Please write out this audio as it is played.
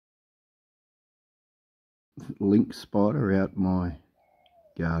Lynx spider out my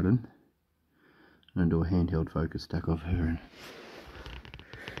garden. I'm going to do a handheld focus stack of her and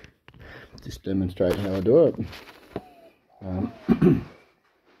just demonstrate how I do it.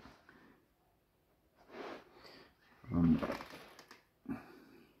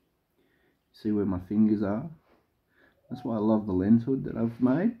 See where my fingers are? That's why I love the lens hood that I've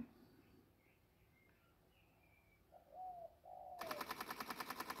made.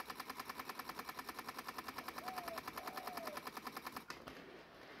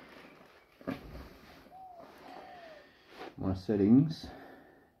 My settings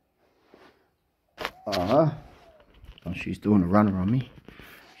are... Oh, she's doing a runner on me.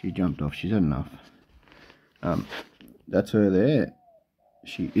 She jumped off. She's had enough. That's her there.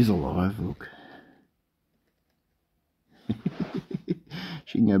 She is alive, look.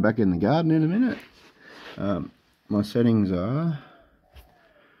 She can go back in the garden in a minute. My settings are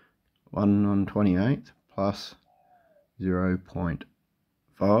 1/28 plus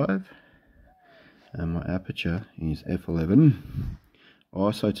 0.5. And my aperture is f11,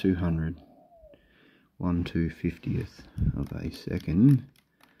 ISO 200, 1/250th of a second,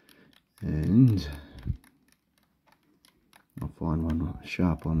 and I'll find one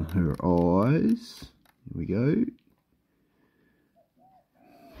sharp on her eyes. Here we go.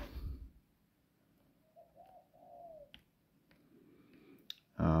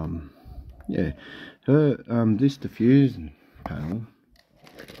 Yeah, her this diffusion panel.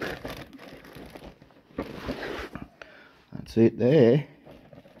 That's it there.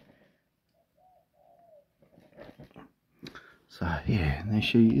 So yeah, there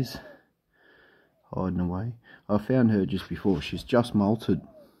she is, hiding away. I found her just before. She's just molted,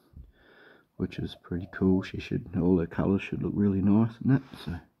 which is pretty cool. She should, all her colours should look really nice and that.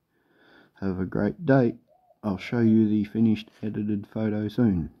 So have a great day. I'll show you the finished edited photo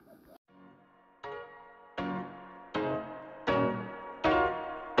soon.